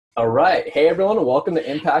All right. Hey, everyone. Welcome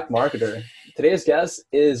to Impact Marketer. Today's guest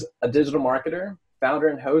is a digital marketer, founder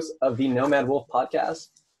and host of the Nomad Wolf Podcast,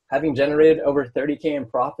 having generated over 30K in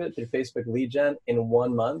profit through Facebook lead gen in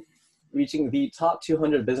 1 month, reaching the top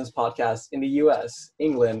 200 business podcasts in the US,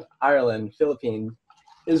 England, Ireland, Philippines,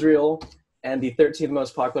 Israel, and the 13th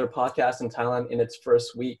most popular podcast in Thailand in its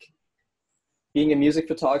first week. Being a music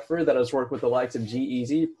photographer that has worked with the likes of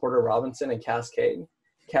G-Eazy, Porter Robinson, and Cascade,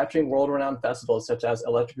 capturing world-renowned festivals such as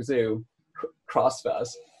Electric Zoo,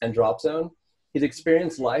 Crossfest, and Drop Zone, he's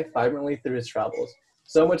experienced life vibrantly through his travels.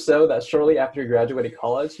 So much so that shortly after he graduated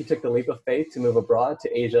college, he took the leap of faith to move abroad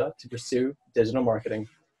to Asia to pursue digital marketing.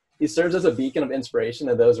 He serves as a beacon of inspiration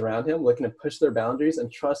to those around him looking to push their boundaries and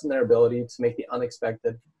trust in their ability to make the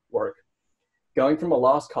unexpected work. Going from a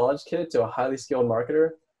lost college kid to a highly skilled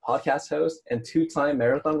marketer, podcast host, and two-time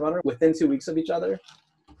marathon runner within 2 weeks of each other,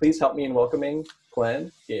 please help me in welcoming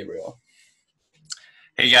Glenn Gabriel.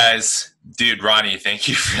 Hey guys, dude, Rony, thank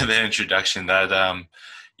you for the introduction. That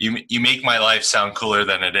you make my life sound cooler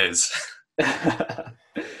than it is.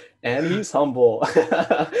 And he's humble.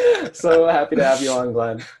 So happy to have you on,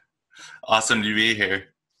 Glenn. Awesome to be here.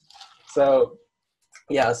 So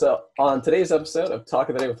on today's episode of Talk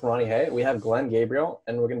of the Day with Rony Hay, we have Glenn Gabriel,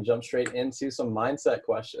 and we're going to jump straight into some mindset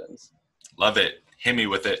questions. Love it. Hit me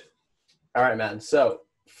with it. All right, man. So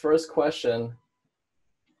first question,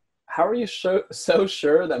 how are you so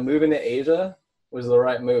sure that moving to Asia was the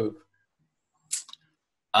right move?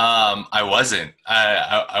 I wasn't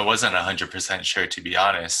 100% sure, to be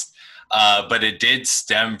honest. But it did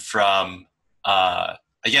stem from, I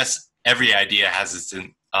guess every idea has its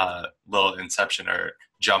little inception or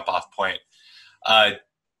jump off point. I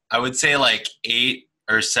would say like 8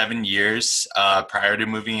 or 7 years prior to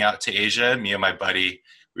moving out to Asia, me and my buddy,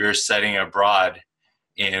 we were studying abroad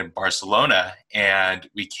in Barcelona, and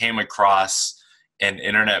we came across an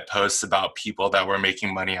internet post about people that were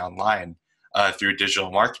making money online through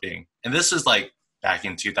digital marketing. And this was like back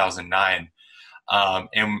in 2009.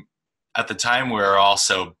 And at the time, we were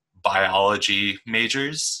also biology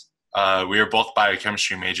majors. We were both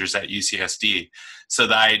biochemistry majors at UCSD. So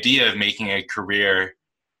the idea of making a career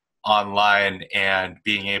online and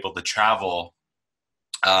being able to travel,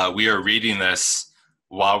 we were reading this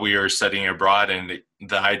while we were studying abroad, and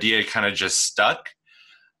the idea kind of just stuck.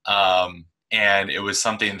 And it was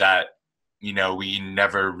something that, we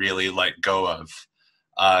never really let go of.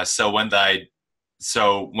 So when the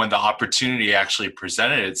opportunity actually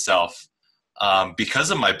presented itself,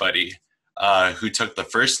 because of my buddy, who took the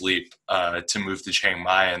first leap to move to Chiang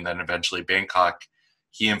Mai and then eventually Bangkok,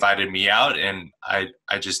 he invited me out, and I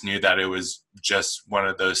just knew that it was just one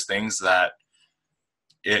of those things that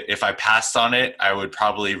if I passed on it, I would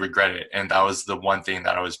probably regret it. And that was the one thing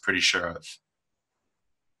that I was pretty sure of.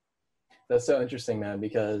 That's so interesting, man,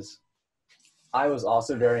 because I was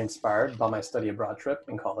also very inspired by my study abroad trip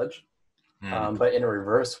in college, but in a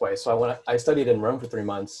reverse way. So I studied in Rome for 3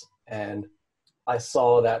 months, and I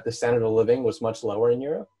saw that the standard of living was much lower in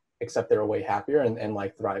Europe, except they were way happier and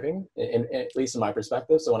like thriving, at least in my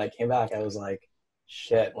perspective. So when I came back, I was like,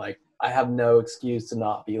 shit, like I have no excuse to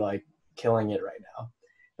not be like killing it right now.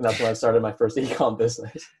 And that's when I started my first e-com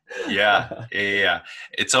business. Yeah.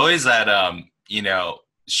 It's always that,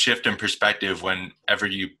 shift in perspective whenever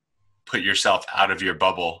you put yourself out of your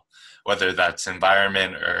bubble, whether that's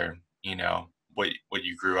environment or, what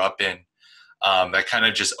you grew up in. That kind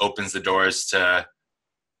of just opens the doors to,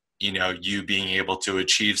 you being able to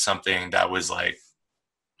achieve something that was like,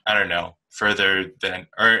 I don't know, further than,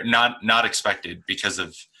 or not expected because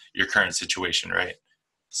of your current situation. Right.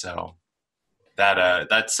 So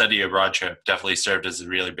that study abroad trip definitely served as a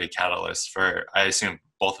really big catalyst for, I assume,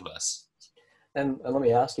 both of us. And let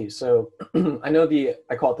me ask you, so I know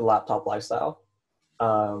I call it the laptop lifestyle,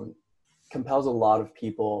 compels a lot of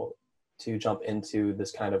people to jump into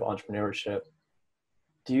this kind of entrepreneurship.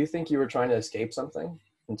 Do you think you were trying to escape something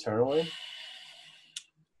internally?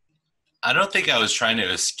 I don't think I was trying to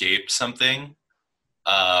escape something.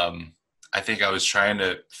 I think I was trying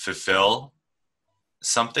to fulfill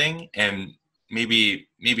something, and maybe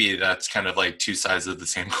that's kind of like two sides of the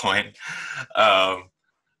same coin.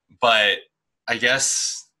 But I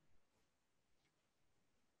guess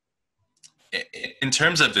in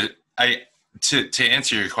terms of to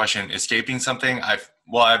answer your question, escaping something,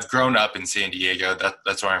 I've grown up in San Diego.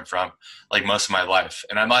 That's where I'm from, like most of my life.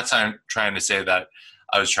 And I'm not trying to say that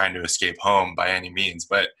I was trying to escape home by any means,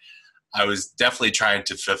 but I was definitely trying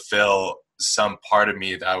to fulfill some part of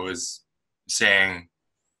me that was saying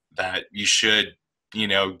that you should,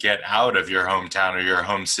 get out of your hometown or your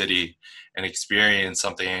home city and experience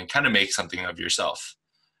something and kind of make something of yourself.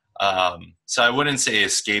 So I wouldn't say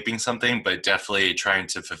escaping something, but definitely trying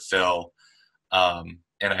to fulfill an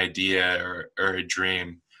idea or a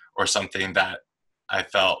dream or something that I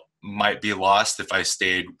felt might be lost if I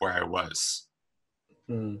stayed where I was.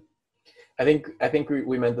 I think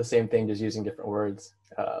we meant the same thing, just using different words.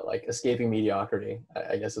 Like escaping mediocrity,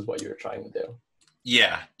 I guess is what you were trying to do.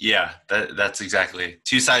 Yeah, that's exactly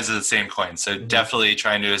two sides of the same coin. So definitely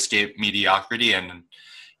trying to escape mediocrity and,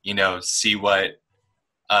 see what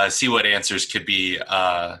answers could be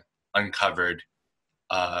uncovered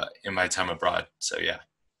in my time abroad. So yeah.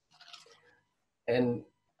 And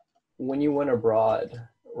when you went abroad,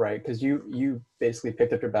 right? Because you basically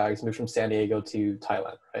picked up your bags, moved from San Diego to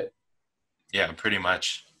Thailand, right? Yeah, pretty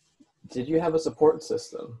much. Did you have a support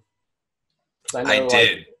system? I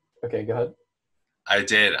did. Okay, go ahead. I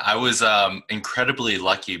did. I was incredibly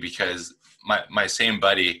lucky because my same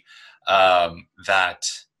buddy that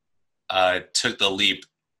took the leap,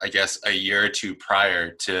 I guess, a year or two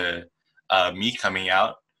prior to me coming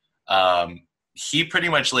out, he pretty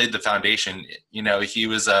much laid the foundation. He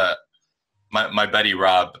was my buddy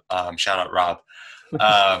Rob. Shout out Rob.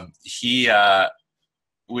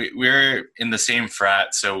 We're in the same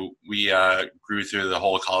frat, so we grew through the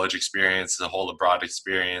whole college experience, the whole abroad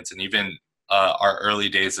experience, and even our early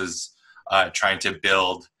days as trying to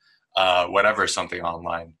build something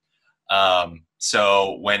online.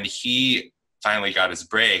 So when he finally got his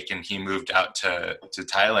break and he moved out to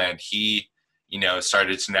Thailand, he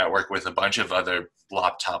started to network with a bunch of other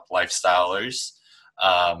laptop lifestylers,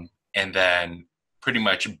 and then pretty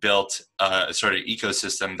much built a sort of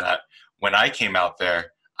ecosystem that when I came out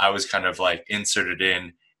there, I was kind of like inserted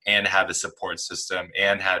in and had a support system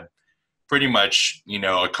and had pretty much,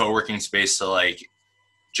 a co-working space to like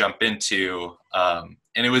jump into.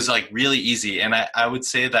 And it was like really easy. And I would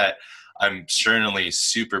say that I'm certainly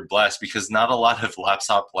super blessed because not a lot of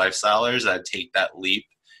laptop lifestylers that take that leap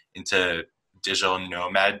into digital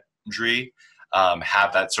nomadry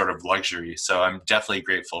have that sort of luxury. So I'm definitely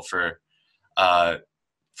grateful for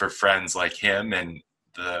friends like him and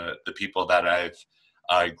the people that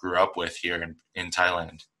I grew up with here in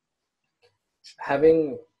Thailand.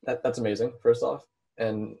 Having that's amazing, first off,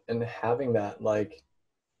 and having that, like,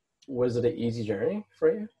 was it an easy journey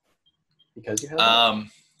for you because you had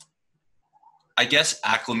I guess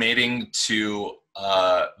acclimating to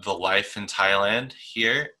the life in Thailand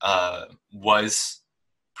here was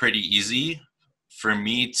pretty easy for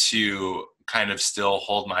me to kind of still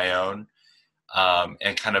hold my own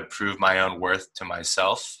and kind of prove my own worth to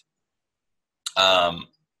myself.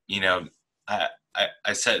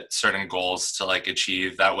 I set certain goals to like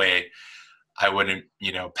achieve. That way I wouldn't,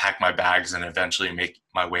 pack my bags and eventually make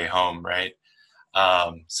my way home. Right.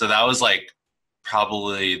 So that was like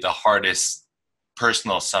probably the hardest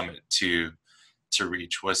personal summit to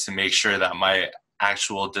reach, was to make sure that my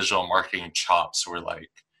actual digital marketing chops were like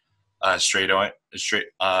straight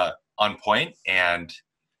on point. And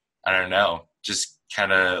I don't know, just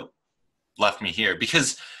kind of left me here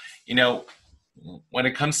because, when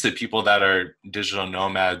it comes to people that are digital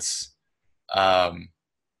nomads,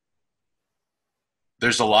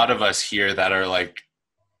 there's a lot of us here that are like,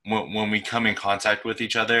 when we come in contact with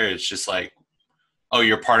each other, it's just like, oh,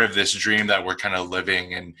 you're part of this dream that we're kind of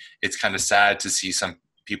living. And it's kind of sad to see some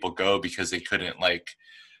people go because they couldn't like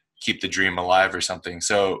keep the dream alive or something.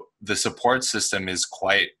 So the support system is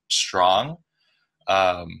quite strong,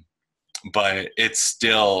 but it's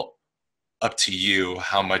still up to you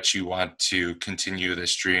how much you want to continue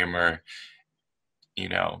this dream, or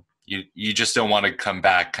you just don't want to come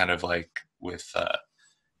back kind of like with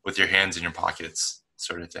your hands in your pockets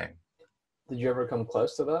sort of thing. Did you ever come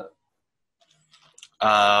close to that?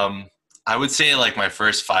 I would say like my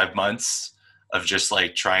first 5 months of just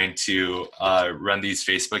like trying to run these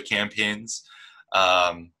Facebook campaigns,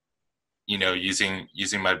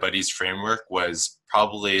 using my buddy's framework was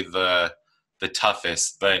probably the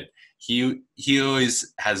toughest, but he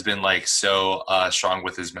always has been like so strong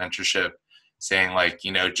with his mentorship, saying like,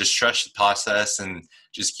 just trust the process and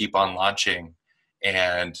just keep on launching.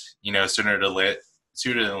 And, sooner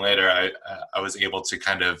than later, I was able to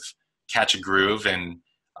kind of catch a groove and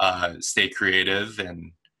stay creative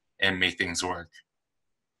and make things work.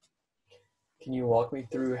 Can you walk me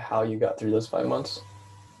through how you got through those 5 months?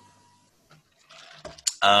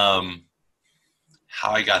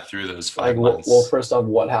 How I got through those 5 months. Well, first off,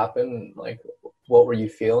 what happened? Like, what were you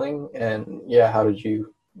feeling? And yeah, how did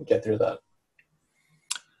you get through that?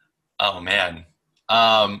 Oh man.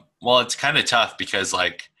 Well, it's kind of tough because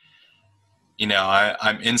like,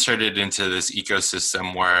 I'm inserted into this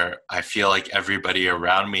ecosystem where I feel like everybody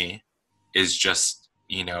around me is just,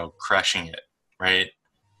 crushing it. Right.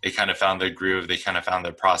 they kind of found their groove, they kind of found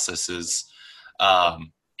their processes.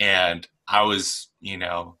 And I was,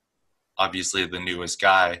 obviously the newest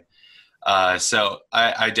guy. So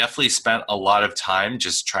I definitely spent a lot of time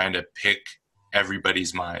just trying to pick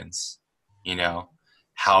everybody's minds,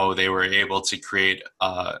 how they were able to create,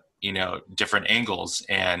 different angles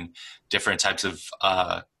and different types of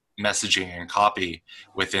messaging and copy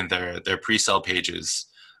within their pre-sale pages.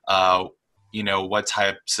 What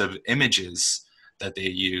types of images that they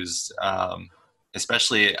used,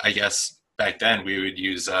 especially, I guess, back then we would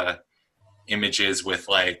use images with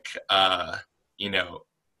like, a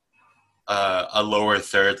lower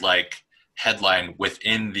third like headline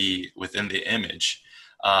within the image.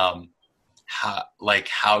 How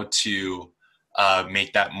to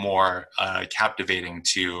make that more captivating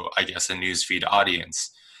to, I guess, a newsfeed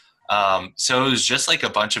audience. So it was just like a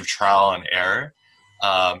bunch of trial and error.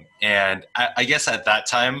 And I guess at that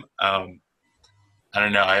time, I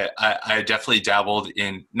don't know, I definitely dabbled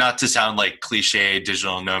in, not to sound like cliche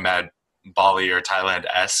digital nomad Bali or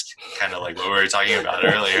Thailand-esque, kind of like what we were talking about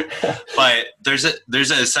earlier, but there's an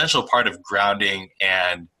essential part of grounding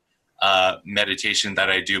and meditation that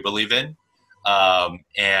I do believe in.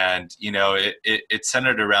 And it's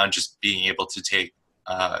centered around just being able to take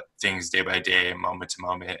things day by day, moment to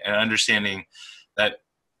moment, and understanding that,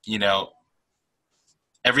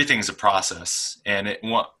 everything's a process. And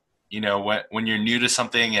when you're new to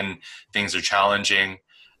something and things are challenging,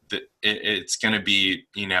 it's going to be,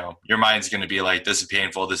 your mind's going to be like, this is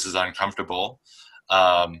painful, this is uncomfortable.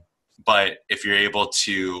 But if you're able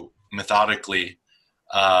to methodically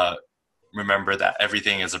remember that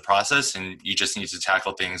everything is a process and you just need to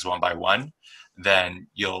tackle things one by one, then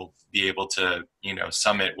you'll be able to,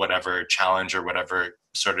 summit whatever challenge or whatever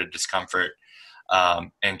sort of discomfort,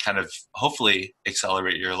 and kind of hopefully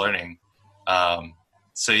accelerate your learning.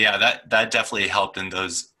 So yeah, that definitely helped in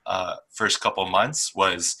those first couple months,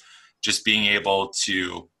 was just being able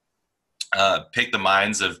to pick the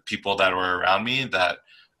minds of people that were around me that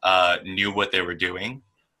knew what they were doing.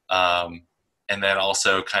 And then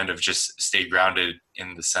also kind of just stay grounded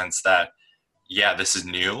in the sense that, yeah, this is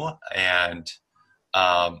new, and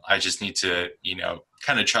I just need to,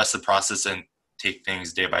 kind of trust the process and take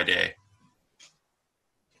things day by day.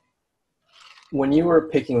 When you were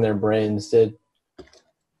picking their brains, did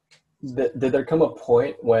there come a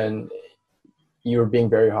point when you were being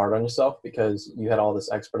very hard on yourself because you had all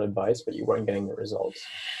this expert advice, but you weren't getting the results?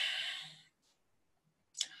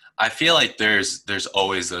 I feel like there's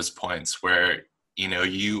always those points where,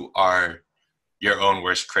 you are your own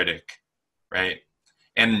worst critic, right?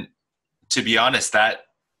 And to be honest, that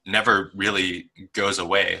never really goes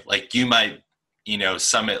away. Like you might,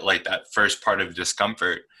 summit like that first part of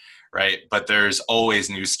discomfort, right? But there's always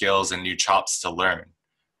new skills and new chops to learn,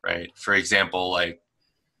 right? For example, like,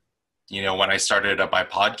 when I started up my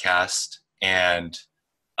podcast, and,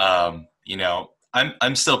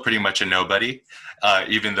 I'm still pretty much a nobody,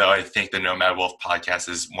 even though I think the Nomad Wolf podcast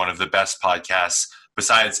is one of the best podcasts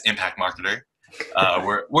besides Impact Marketer.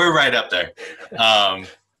 We're right up there.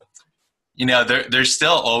 There's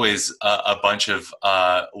still always a bunch of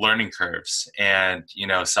learning curves and,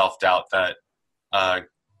 self-doubt that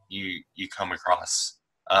you come across.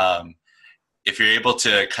 If you're able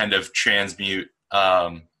to kind of transmute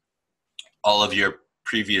all of your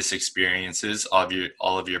previous experiences,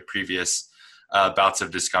 all of your previous bouts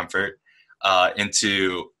of discomfort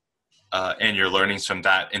into and your learnings from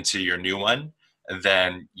that into your new one,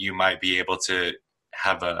 then you might be able to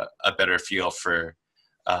have a better feel for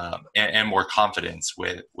and more confidence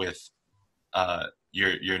with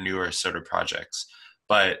your newer sort of projects.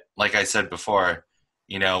 But like I said before,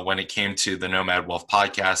 when it came to the Nomad Wolf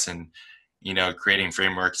podcast and, creating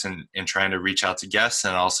frameworks and trying to reach out to guests,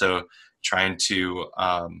 and also trying to,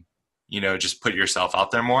 just put yourself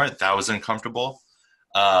out there more, that was uncomfortable.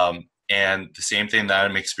 And the same thing that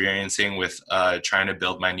I'm experiencing with trying to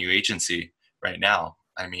build my new agency right now.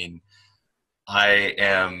 I mean, I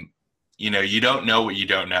am, you don't know what you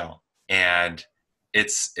don't know, and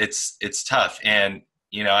it's tough. And,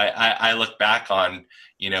 I look back on,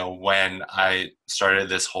 when I started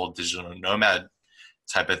this whole digital nomad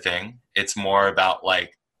type of thing, it's more about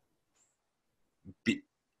like,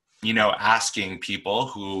 asking people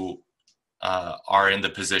who are in the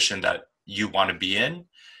position that you want to be in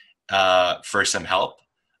for some help,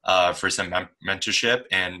 for some mentorship,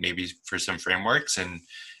 and maybe for some frameworks, and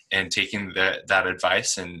taking that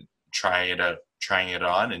advice and trying it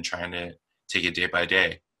on and trying to take it day by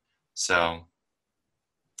day. So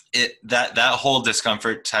that whole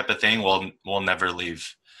discomfort type of thing will never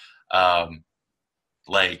leave.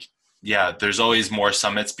 Like yeah, there's always more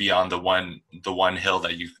summits beyond the one hill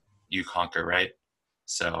that you conquer, right?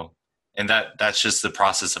 So, and that's just the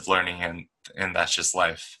process of learning, and that's just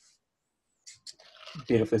life.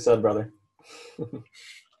 Beautifully said, brother.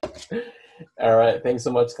 All right. Thanks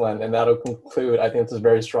so much, Glenn. And that'll conclude, I think it's a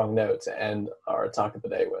very strong note to end our talk of the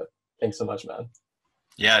day with. Thanks so much, man.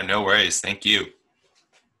 Yeah, no worries. Thank you.